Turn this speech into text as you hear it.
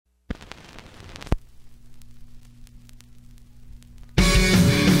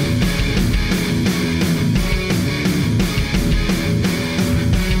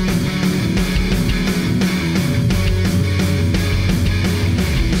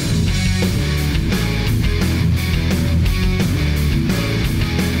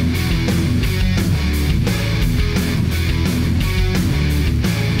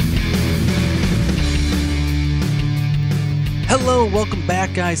welcome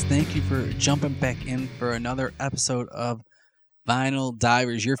back, guys. Thank you for jumping back in for another episode of Vinyl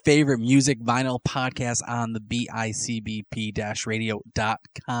Divers, your favorite music vinyl podcast on the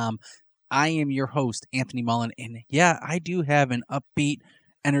bicbp-radio.com. I am your host, Anthony Mullen, and yeah, I do have an upbeat,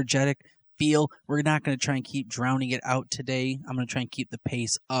 energetic feel. We're not going to try and keep drowning it out today. I'm going to try and keep the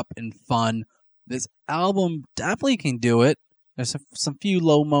pace up and fun. This album definitely can do it. There's some few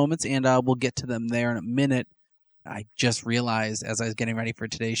low moments, and we'll get to them there in a minute. I just realized as I was getting ready for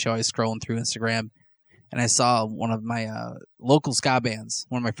today's show, I was scrolling through Instagram, and I saw one of my local ska bands,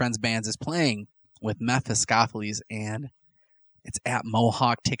 one of my friend's bands, is playing with Mephistopheles, and it's at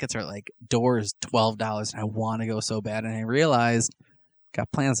Mohawk. Tickets are like, doors $12, and I want to go so bad, and I realized,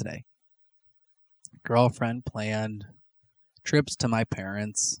 got plans today. Girlfriend planned trips to my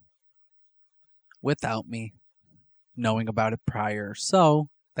parents without me knowing about it prior, so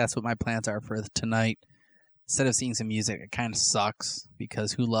that's what my plans are for tonight. Instead of seeing some music, it kind of sucks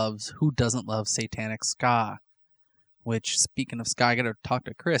because who doesn't love satanic ska? Which, speaking of ska, I got to talk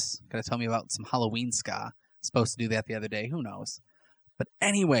to Chris. Got to tell me about some Halloween ska. Supposed to do that the other day. Who knows? But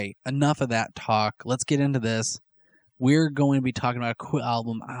anyway, enough of that talk. Let's get into this. We're going to be talking about a cool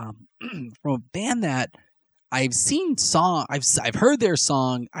album from a band that I've seen song. I've heard their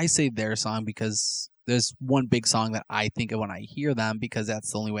song. I say their song because there's one big song that I think of when I hear them because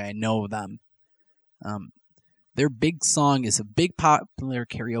that's the only way I know them. Their big song is a big popular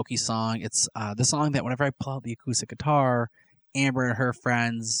karaoke song. It's the song that whenever I pull out the acoustic guitar, Amber and her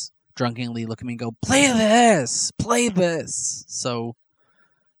friends drunkenly look at me and go, play this. So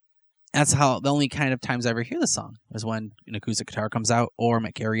that's how the only kind of times I ever hear the song is when an acoustic guitar comes out, or I'm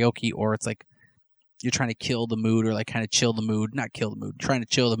at karaoke, or it's like you're trying to kill the mood or like kind of chill the mood. Not kill the mood, trying to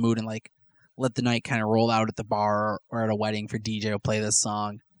chill the mood and like let the night kind of roll out at the bar or at a wedding for DJ to play this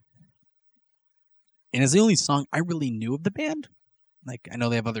song. And it's the only song I really knew of the band. Like, I know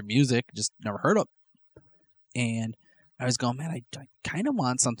they have other music, just never heard of. And I was going, man, I kind of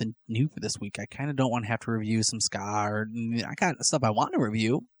want something new for this week. I kind of don't want to have to review some ska. Or I got stuff I want to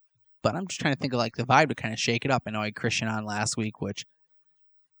review, but I'm just trying to think of like the vibe to kind of shake it up. I know I had Christian on last week, which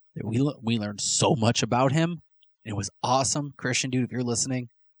we learned so much about him. It was awesome. Christian, dude, if you're listening,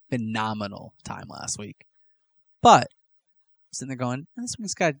 phenomenal time last week. But sitting there going, this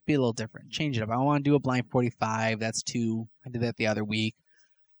one's got to be a little different. Change it up. I want to do a blind 45. That's 2. I did that the other week.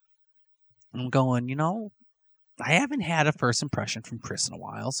 I'm going, I haven't had a first impression from Chris in a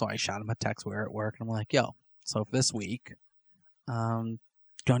while, so I shot him a text where at work, and I'm like, yo, so for this week, do you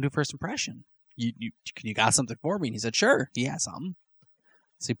want to do first impression? You got something for me? And he said, sure. He has something.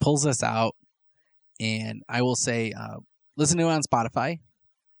 So he pulls this out, and I will say, listen to it on Spotify,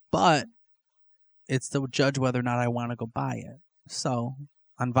 but it's to judge whether or not I want to go buy it. So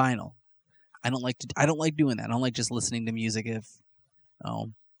on vinyl, I don't like doing that. I don't like just listening to music.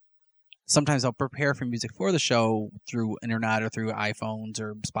 Sometimes I'll prepare for music for the show through internet or through iPhones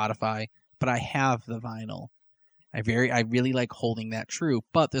or Spotify, but I have the vinyl. I really like holding that true.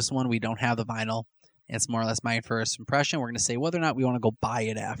 But this one we don't have the vinyl. It's more or less my first impression. We're going to say whether or not we want to go buy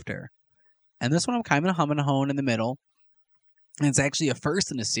it after. And this one I'm kind of humming a hone in the middle. And it's actually a first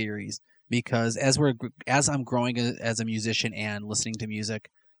in a series. Because as I'm growing as a musician and listening to music,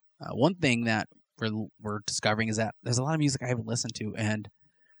 one thing that we're discovering is that there's a lot of music I haven't listened to, and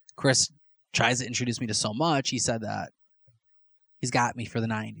Chris tries to introduce me to so much. He said that he's got me for the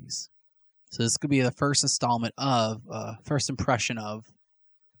 90s. So this could be the first installment of first impression of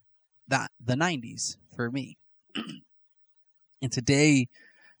the 90s for me. And today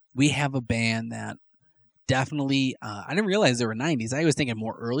we have a band that definitely, I didn't realize they were 90s. I was thinking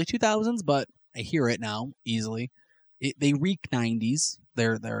more early 2000s, but I hear it now easily. They reek 90s,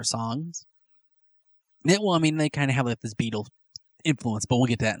 their songs. They kind of have like this Beatles influence, but we'll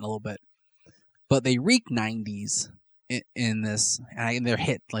get to that in a little bit. But they reek 90s in this, and their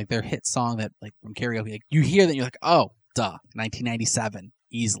hit song that like from karaoke, like you hear that and you're like, oh, duh, 1997,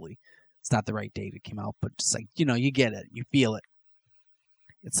 easily. It's not the right date it came out, but just like, you get it, you feel it.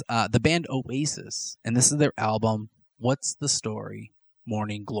 It's the band Oasis, and this is their album, What's the Story?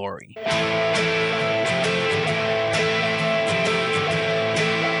 Morning Glory.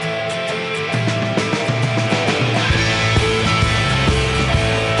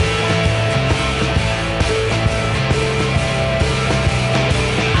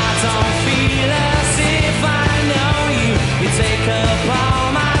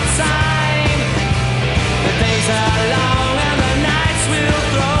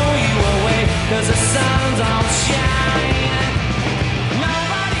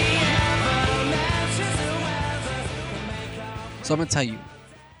 So I'm going to tell you,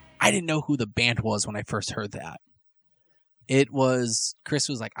 I didn't know who the band was when I first heard that. Chris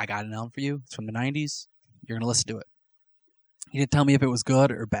was like, I got an album for you. It's from the 90s. You're going to listen to it. He didn't tell me if it was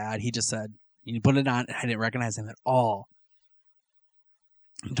good or bad. He just said, you put it on. I didn't recognize him at all.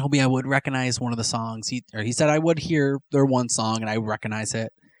 He told me I would recognize one of the songs. He said I would hear their one song and I would recognize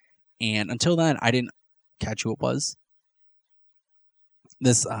it. And until then, I didn't catch who it was.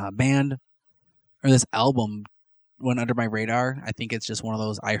 This band or this album went under my radar. I think it's just one of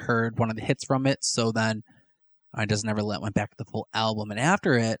those. I heard one of the hits from it, so then I just never went back to the full album. And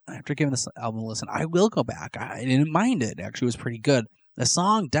after giving this album a listen, I will go back. I didn't mind it. Actually, it was pretty good. The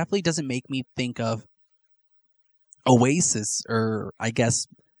song definitely doesn't make me think of Oasis, or I guess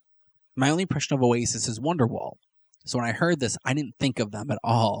my only impression of Oasis is Wonderwall. So when I heard this, I didn't think of them at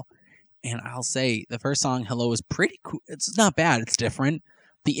all. And I'll say the first song, Hello, is pretty cool. It's not bad. It's different.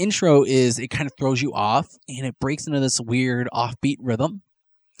 The intro it kind of throws you off, and it breaks into this weird offbeat rhythm.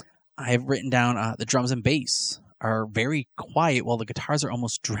 I have written down the drums and bass are very quiet while the guitars are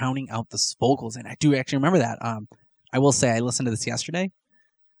almost drowning out the vocals. And I do actually remember that. I will say I listened to this yesterday.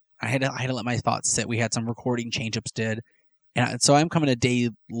 I had to let my thoughts sit. We had some recording change-ups did. And so I'm coming a day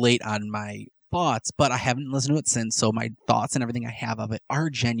late on my thoughts, but I haven't listened to it since, so my thoughts and everything I have of it are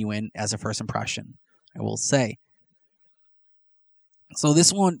genuine as a first impression, I will say. So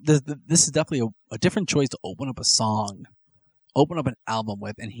this one, this is definitely a different choice to open up an album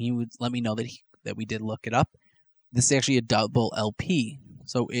with, and he would let me know that we did look it up. This is actually a double LP,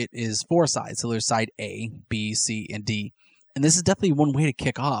 so it is 4 sides. So there's side A, B, C, and D, and this is definitely one way to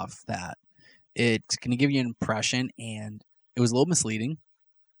kick off that. It's going to give you an impression, and it was a little misleading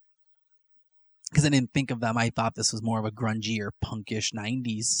because I didn't think of them. I thought this was more of a grungy or punkish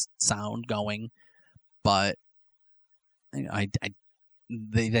 90s sound going, but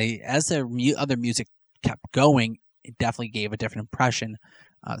they as their other music kept going, it definitely gave a different impression.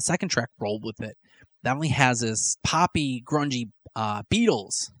 The second track, Rolled With It, that only has this poppy, grungy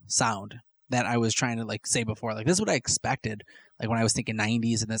Beatles sound that I was trying to say before. This is what I expected. When I was thinking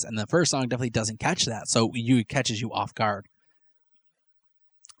 90s and the first song definitely doesn't catch that, so it catches you off guard.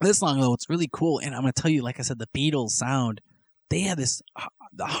 This song, though, it's really cool, and I'm going to tell you, like I said, the Beatles sound, they have this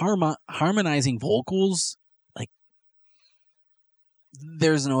harmonizing vocals,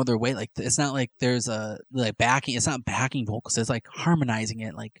 there's no other way. It's not like there's a backing, it's not backing vocals, it's harmonizing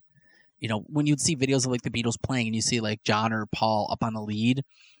it. When you'd see videos of the Beatles playing and you see John or Paul up on the lead,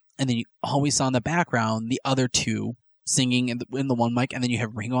 and then you always saw in the background the other two singing in the one mic, and then you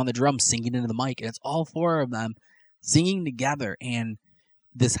have Ringo on the drums singing into the mic, and it's all 4 of them singing together, and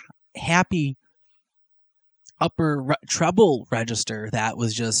this happy upper treble register that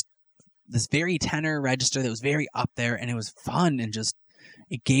was just this very tenor register that was very up there, and it was fun, and just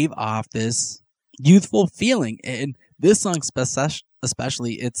it gave off this youthful feeling. And this song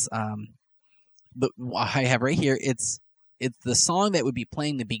especially, it's I have right here, it's the song that would be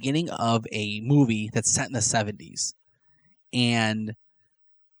playing the beginning of a movie that's set in the 70s, and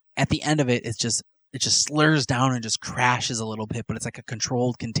at the end of it, it just slurs down and just crashes a little bit, but it's a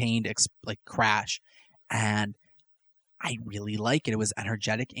controlled, contained crash, and I really like it. It was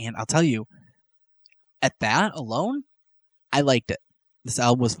energetic, and I'll tell you, at that alone, I liked it. This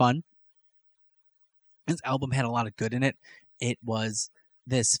album was fun. This album had a lot of good in it. It was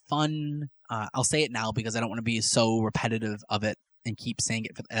this fun, I'll say it now because I don't want to be so repetitive of it and keep saying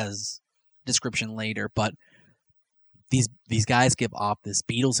it as description later, but these guys give off this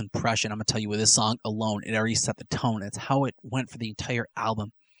Beatles impression. I'm going to tell you, with this song alone, it already set the tone. It's how it went for the entire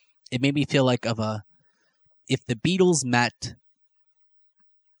album. It made me feel if the Beatles met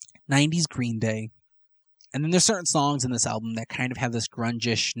 90s Green Day, and then there's certain songs in this album that kind of have this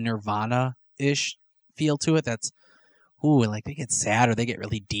grungish Nirvana-ish feel to it. That's, they get sad or they get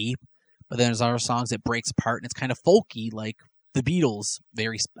really deep. But then there's other songs that breaks apart and it's kind of folky, like the Beatles,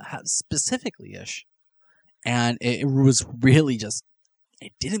 very specifically-ish. And it was really just,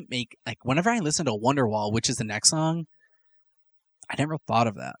 it didn't make, whenever I listen to Wonderwall, which is the next song, I never thought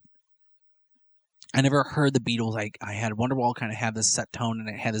of that. I never heard the Beatles. I had Wonderwall kind of have this set tone, and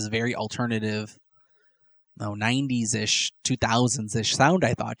it had this very alternative, 90s-ish, 2000s-ish sound,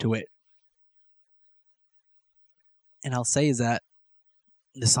 I thought, to it. And I'll say is that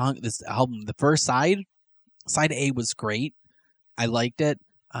this album, the first side A was great. I liked it.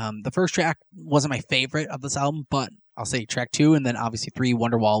 The first track wasn't my favorite of this album, but I'll say track 2, and then obviously 3,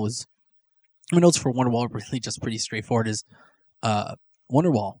 Wonderwall was... My notes for Wonderwall are really just pretty straightforward. Is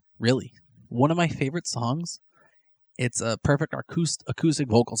Wonderwall, really, one of my favorite songs. It's a perfect acoustic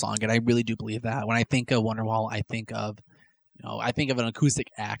vocal song, and I really do believe that. When I think of Wonderwall, I think of an acoustic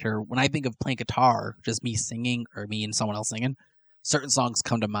act, or when I think of playing guitar, just me singing or me and someone else singing, certain songs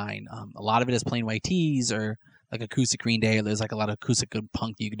come to mind. A lot of it is Plain White T's or like acoustic Green Day. There's like a lot of acoustic good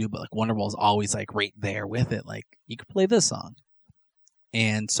punk you can do, but like Wonderwall is always like right there with it. Like you could play this song,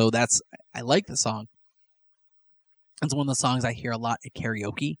 and so I like the song. It's one of the songs I hear a lot at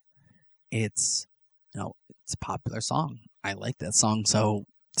karaoke. It's it's a popular song. I like that song, so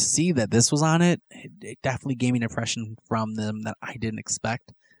to see that this was on it, it definitely gave me an impression from them that I didn't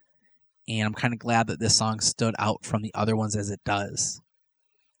expect. And I'm kind of glad that this song stood out from the other ones as it does.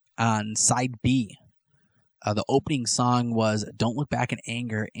 On side B, the opening song was Don't Look Back in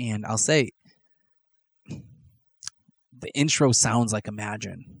Anger. And I'll say, the intro sounds like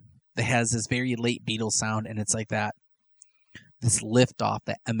Imagine. It has this very late Beatles sound, and it's like that, this lift off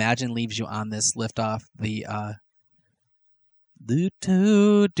that Imagine leaves you on this lift off, the do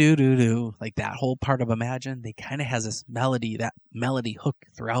do do do do, like that whole part of Imagine. They kind of has this melody, that melody hook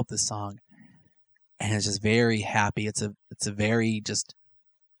throughout the song, and it's just very happy. It's a very just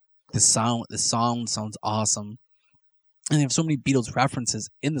the song sounds awesome, and they have so many Beatles references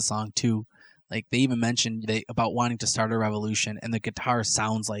in the song too. Like they even mentioned about wanting to start a revolution, and the guitar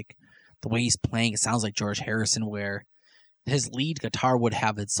sounds like the way he's playing. It sounds like George Harrison, where his lead guitar would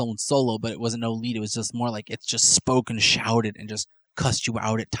have its own solo, but it wasn't no lead. It was just more like it's just spoken, shouted, and just cussed you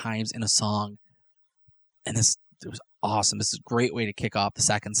out at times in a song. And it was awesome. This is a great way to kick off the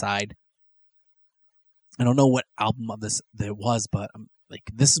second side. I don't know what album of this there was, but like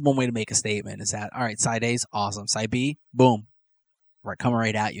this is one way to make a statement. Is that all right? Side A's awesome. Side B, boom, right, coming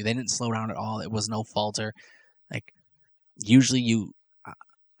right at you. They didn't slow down at all. It was no falter. Like usually you,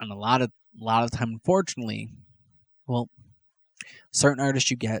 and a lot of time, unfortunately, well, certain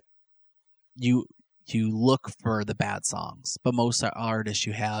artists you look for the bad songs, but most artists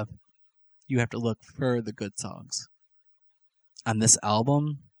you have to look for the good songs. On this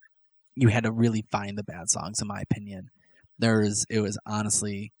album, you had to really find the bad songs, in my opinion. It was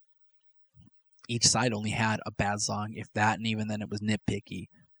honestly, each side only had a bad song, if that, and even then it was nitpicky.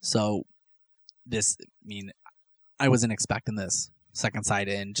 So I wasn't expecting this second side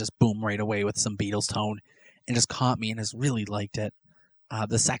in, just boom right away with some Beatles tone, and just caught me and just really liked it.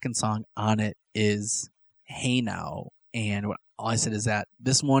 The second song on it is Hey Now, and all I said is that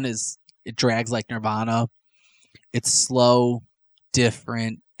this one it drags like Nirvana. It's slow,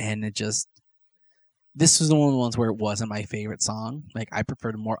 different, and this was one of the ones where it wasn't my favorite song. Like I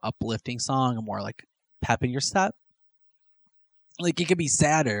preferred a more uplifting song, a more like pep in your step. Like it could be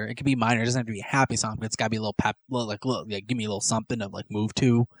sadder, it could be minor, it doesn't have to be a happy song, but it's gotta be a little pep, give me a little something to like move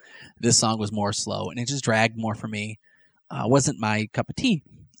to. This song was more slow, and it just dragged more for me. Wasn't my cup of tea.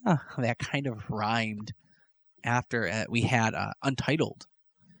 That kind of rhymed. After we had Untitled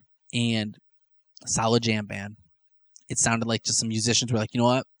and Solid Jam Band. It sounded like just some musicians were like, you know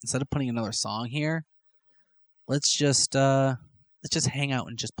what? Instead of putting another song here, let's just hang out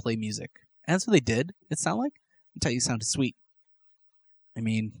and just play music. And that's what they did. It sounded like. I'll tell you, it sounded sweet. I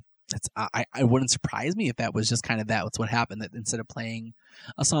mean, I wouldn't surprise me if that was just kind of that's what happened. That instead of playing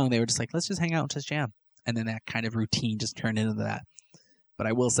a song, they were just like, let's just hang out and just jam. And then that kind of routine just turned into that. But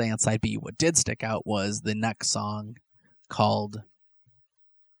I will say on side B, what did stick out was the next song called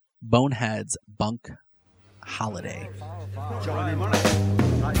Bonehead's Bunk Holiday.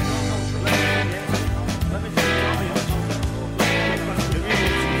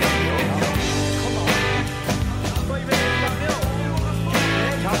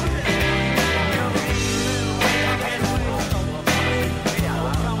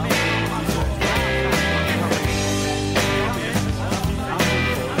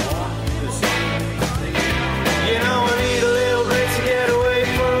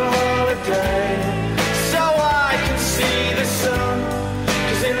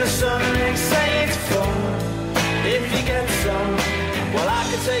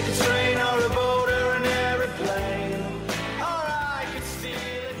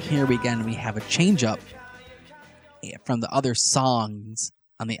 Here we have a change up from the other songs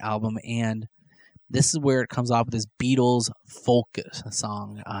on the album, and this is where it comes off with this Beatles folk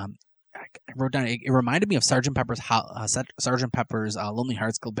song. I wrote down, it reminded me of Sgt. Pepper's Lonely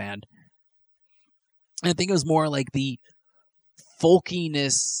Hearts Club Band. And I think it was more like the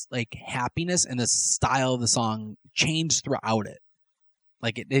folkiness, like happiness, and the style of the song changed throughout it.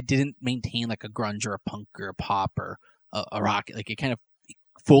 Like it didn't maintain like a grunge or a punk or a pop or a rock. Like it kind of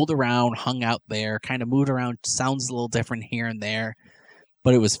folded around, hung out there, kind of moved around, sounds a little different here and there,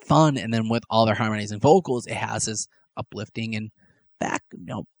 but it was fun. And then with all their harmonies and vocals, it has this uplifting and back,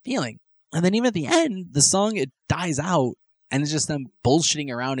 feeling. And then even at the end, the song, it dies out, and it's just them bullshitting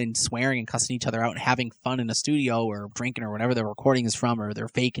around and swearing and cussing each other out and having fun in a studio or drinking or whatever the recording is from, or they're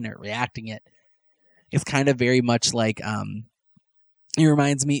faking it, reacting it. It's kind of very much like, it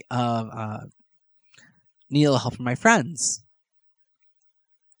reminds me of Need a little help from my friends.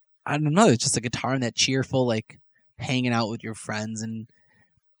 I don't know. It's just a guitar and that cheerful, like hanging out with your friends, and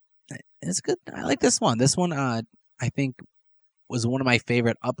it's good. I like this one. This one, I think, was one of my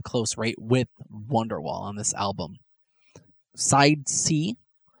favorite up close right with Wonderwall on this album. Side C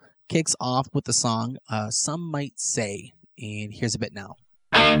kicks off with the song Some Might Say, and here's a bit now.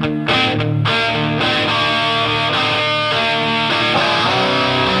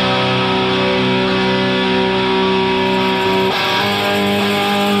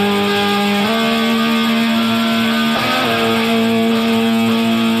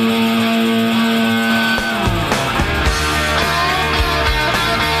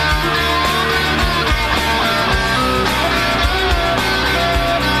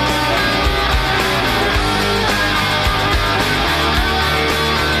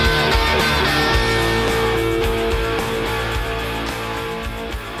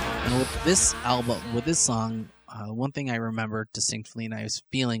 This album, with this song, one thing I remember distinctly, and I was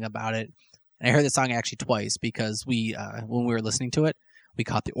feeling about it, and I heard this song actually twice because we, when we were listening to it, we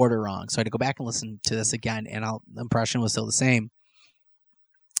caught the order wrong. So I had to go back and listen to this again, and the impression was still the same.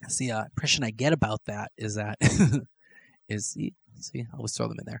 The impression I get about that is that see, I always throw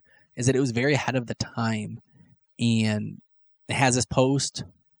them in there, is that it was very ahead of the time, and it has this post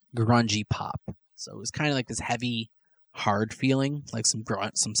grungy pop. So it was kind of like this heavy, hard feeling, like some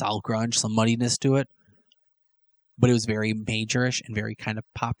solid grunge, some muddiness to it, but it was very majorish and very kind of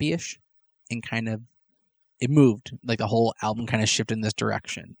poppy-ish, and kind of it moved, like the whole album kind of shifted in this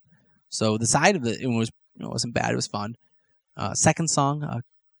direction. So the side of it wasn't bad, it was fun. Second song,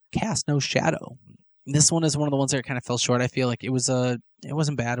 Cast No Shadow. This one is one of the ones that kind of fell short. I feel like it wasn't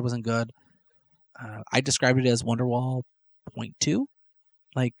bad, it wasn't good. I described it as Wonderwall 0.2.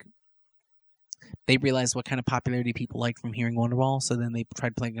 Like, they realized what kind of popularity people like from hearing Wonderwall, so then they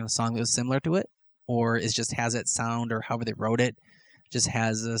tried playing a song that was similar to it, or it just has that sound, or however they wrote it, just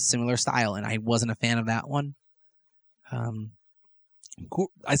has a similar style, and I wasn't a fan of that one.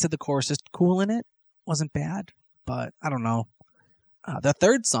 I said the chorus is cool in it, wasn't bad, but I don't know. The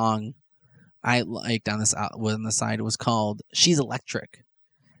third song I liked on the side was called She's Electric,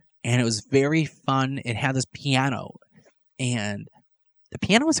 and it was very fun. It had this piano, and the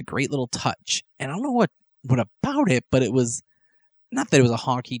piano was a great little touch, and I don't know what about it, but it was not that it was a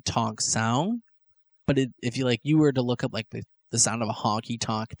honky-tonk sound, but if you were to look up like the sound of a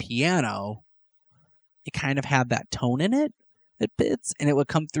honky-tonk piano, it kind of had that tone in it, bits, and it would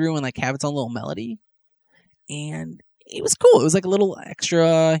come through and like have its own little melody, and it was cool. It was like a little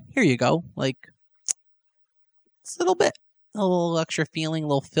extra, here you go, like it's a little extra feeling, a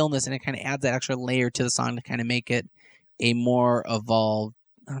little fillness, and it kind of adds that extra layer to the song to kind of make it a more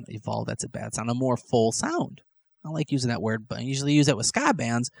that's a bad sound, a more full sound. I don't like using that word, but I usually use it with ska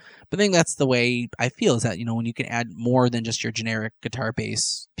bands. But I think that's the way I feel, is that, when you can add more than just your generic guitar,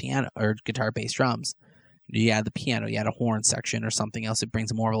 bass, piano, or guitar, bass, drums. You add the piano, you add a horn section or something else, it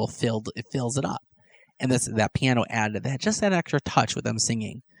brings more of a little it fills it up. And that piano added that, just that extra touch with them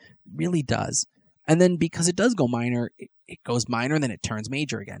singing. Really does. And then because it does go minor, it goes minor and then it turns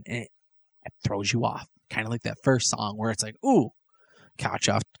major again. And it throws you off. Kind of like that first song where it's like, ooh, catch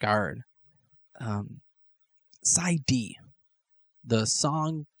off guard. Side D. The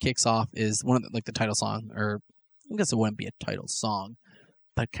song kicks off is one of the title song, or I guess it wouldn't be a title song,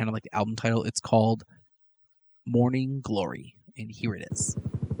 but kind of like the album title. It's called Morning Glory, and here it is.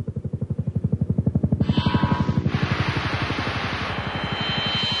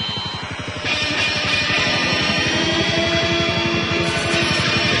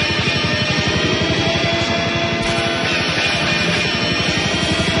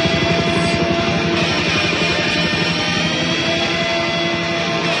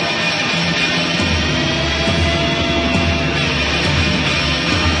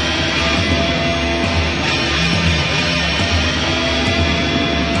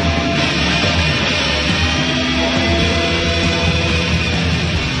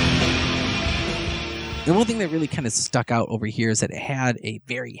 The one thing that really kind of stuck out over here is that it had a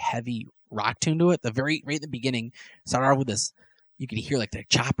very heavy rock tune to it. Right at the beginning, started off with this, you could hear like the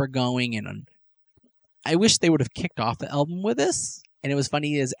chopper going, and I wish they would have kicked off the album with this. And it was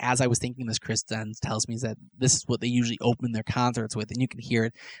funny, as I was thinking this, Chris Stenz tells me that this is what they usually open their concerts with, and you can hear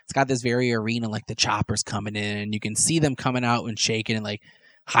it. It's got this very arena, like the choppers coming in, and you can see them coming out and shaking and like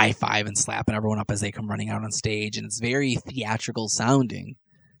high five and slapping everyone up as they come running out on stage, and it's very theatrical sounding.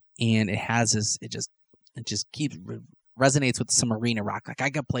 And it has this, it just keeps resonates with some arena rock. Like I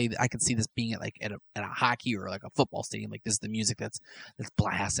could see this being at a hockey or like a football stadium. Like this is the music that's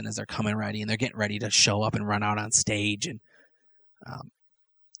blasting as they're coming ready and they're getting ready to show up and run out on stage, and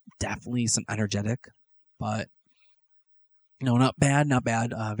definitely some energetic but not bad, not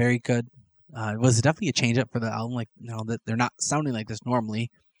bad. Very good. It was definitely a change up for the album. Like, that they're not sounding like this normally.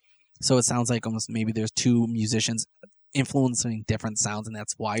 So it sounds like almost maybe there's two musicians influencing different sounds, and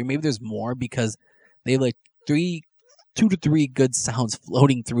that's why. Or maybe there's more because they have like 2 to 3 good sounds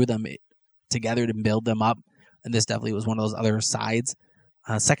floating through them together to build them up. And this definitely was one of those other sides.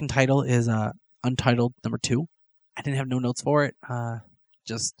 Second title is Untitled number 2. I didn't have no notes for it.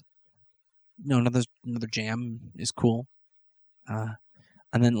 Just another jam is cool. And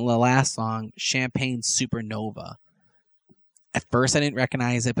then the last song, Champagne Supernova. At first, I didn't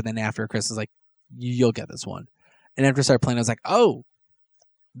recognize it, but then after, Chris was like, "You'll get this one." And after I started playing, I was like, "Oh,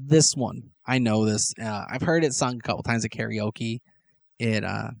 this one. I know this. I've heard it sung a couple times at karaoke."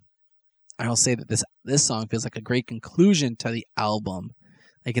 I will say that this song feels like a great conclusion to the album.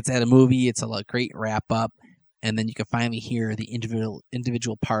 Like it's at a movie, it's a great wrap up, and then you can finally hear the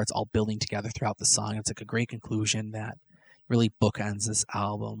individual parts all building together throughout the song. It's like a great conclusion that really bookends this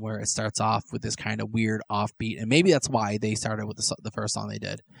album, where it starts off with this kind of weird offbeat, and maybe that's why they started with the first song they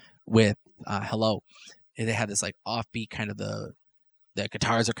did with Hello. And they had this like offbeat kind of the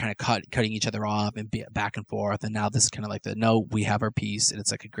guitars are kind of cutting each other off and back and forth, and now this is kind of like we have our piece, and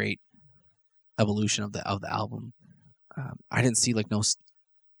it's like a great evolution of the album. I didn't see like no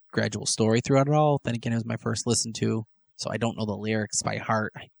gradual story throughout it all. Then again, it was my first listen to, so I don't know the lyrics by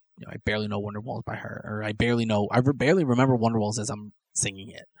heart. I barely know Wonderwalls by heart, or I barely remember Wonderwalls as I'm singing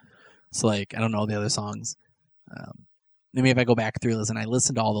it. So like I don't know the other songs. Maybe if I go back through this and I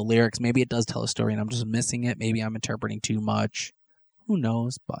listen to all the lyrics, maybe it does tell a story and I'm just missing it. Maybe I'm interpreting too much. Who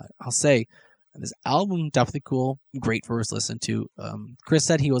knows? But I'll say this album definitely cool, great first listen to. Chris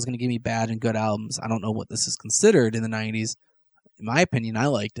said he was going to give me bad and good albums. I don't know what this is considered in the 90s. In my opinion, I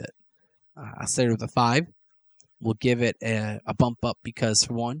liked it. I started with a 5. We'll give it a bump up because,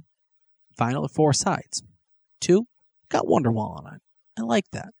 for one, vinyl of 4 sides. 2, got Wonderwall on it. I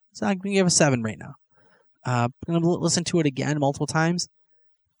like that. So I'm going to give a 7 right now. I'm going to listen to it again multiple times.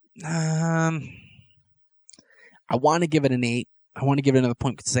 I want to give it an 8. I want to give it another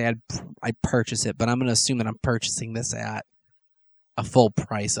point to say I'd purchase it, but I'm going to assume that I'm purchasing this at a full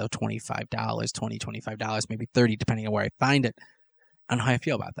price of $25, $25, maybe $30, depending on where I find it. I don't know how I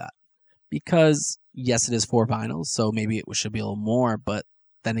feel about that. Because, yes, it is 4 vinyls, so maybe it should be a little more, but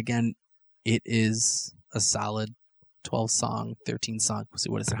then again, it is a solid 12-song, 13-song. Let's see,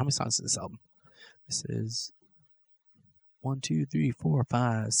 what is it? How many songs is this album? This is 1, 2, 3, 4,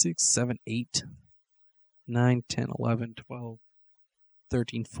 5, 6, 7, 8, 9, 10, 11, 12,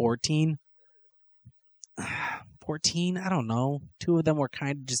 13, 14. 14, I don't know. 2 of them were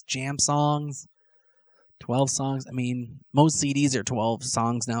kind of just jam songs. 12 songs. I mean, most CDs are 12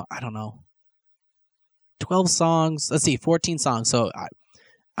 songs now. I don't know. 12 songs. Let's see, 14 songs. So I'm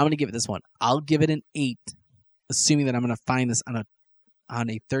going to give it this one. I'll give it an 8, assuming that I'm going to find this on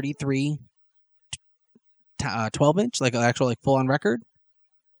a 33 12-inch, like an actual like full-on record.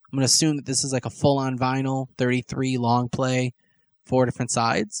 I'm going to assume that this is like a full-on vinyl, 33 long play, 4 different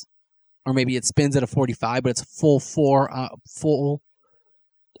sides. Or maybe it spins at a 45, but it's a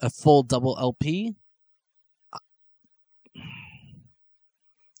full double LP.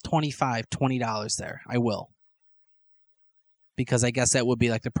 $20 there. I will. Because I guess that would be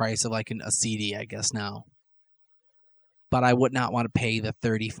like the price of like a CD, I guess now. But I would not want to pay the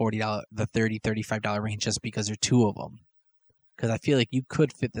 $30, $40, the $30, $35 range just because there are 2 of them. Because I feel like you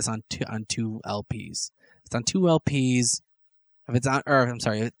could fit this on two LPs. It's on 2 LPs. If it's on, or I'm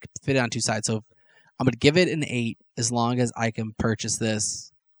sorry, fit it on 2 sides. So I'm going to give it an 8 as long as I can purchase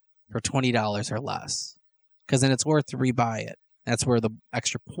this for $20 or less. Because then it's worth to rebuy it. That's where the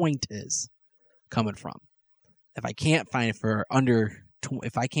extra point is coming from. If I can't find it for under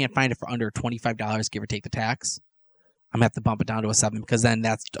 $25, give or take the tax, I'm gonna have to bump it down to a 7 because then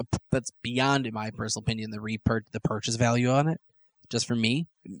that's beyond, in my personal opinion, the purchase value on it. Just for me,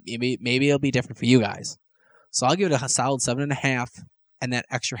 maybe it'll be different for you guys. So I'll give it a solid 7.5, and that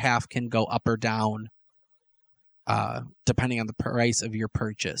extra half can go up or down, depending on the price of your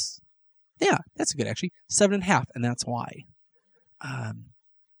purchase. Yeah, that's good actually. 7.5, and that's why.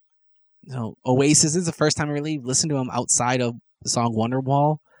 Oasis is the first time I really listened to them outside of the song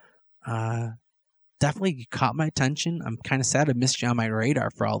Wonderwall. Definitely caught my attention. I'm kind of sad I missed you on my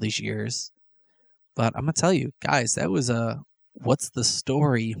radar for all these years. But I'm going to tell you, guys, that was What's the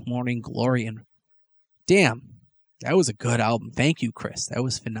Story, Morning Glory. And damn, that was a good album. Thank you, Chris. That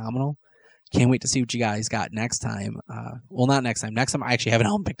was phenomenal. Can't wait to see what you guys got next time. Well, not next time. Next time I actually have an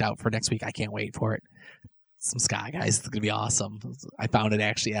album picked out for next week. I can't wait for it. Some ska, guys. It's going to be awesome. I found it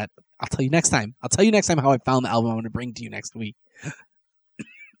actually I'll tell you next time. I'll tell you next time how I found the album I'm going to bring to you next week.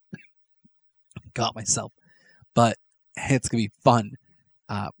 caught myself. But it's going to be fun.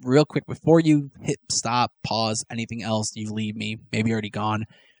 Real quick, before you hit stop, pause, anything else, you leave me, maybe you're already gone,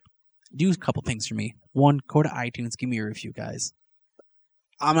 do a couple things for me. One, go to iTunes, give me a review, guys.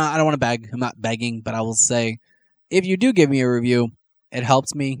 I don't want to beg. I'm not begging, but I will say, if you do give me a review, it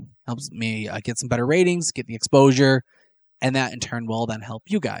helps me get some better ratings, get the exposure, and that in turn will then help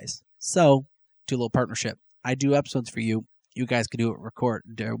you guys. So, do a little partnership. I do episodes for you. You guys can do it.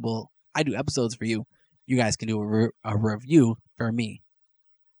 I do episodes for you. You guys can do a review for me.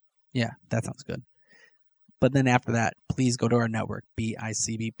 Yeah, that sounds good. But then after that, please go to our network,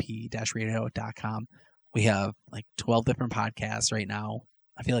 bicbp-radio.com. We have like 12 different podcasts right now.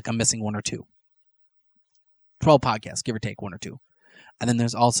 I feel like I'm missing one or two. 12 podcasts, give or take one or two. And then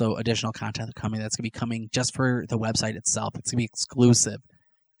there's also additional content coming that's going to be coming just for the website itself. It's going to be exclusive.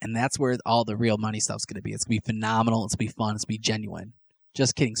 And that's where all the real money stuff's going to be. It's going to be phenomenal. It's going to be fun. It's going to be genuine.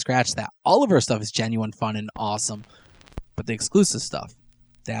 Just kidding. Scratch that. All of our stuff is genuine, fun, and awesome. But the exclusive stuff,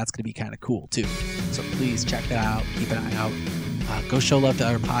 that's going to be kind of cool, too. So please check that out. Keep an eye out. Go show love to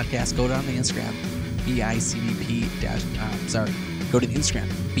our podcast. Go down the Instagram, go to the Instagram,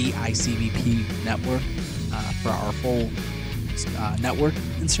 BICBP Network, for our full network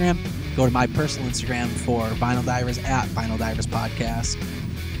Instagram. Go to my personal Instagram for Vinyl Divers at Vinyl Divers Podcast.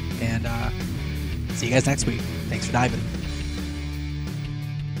 And see you guys next week. Thanks for diving.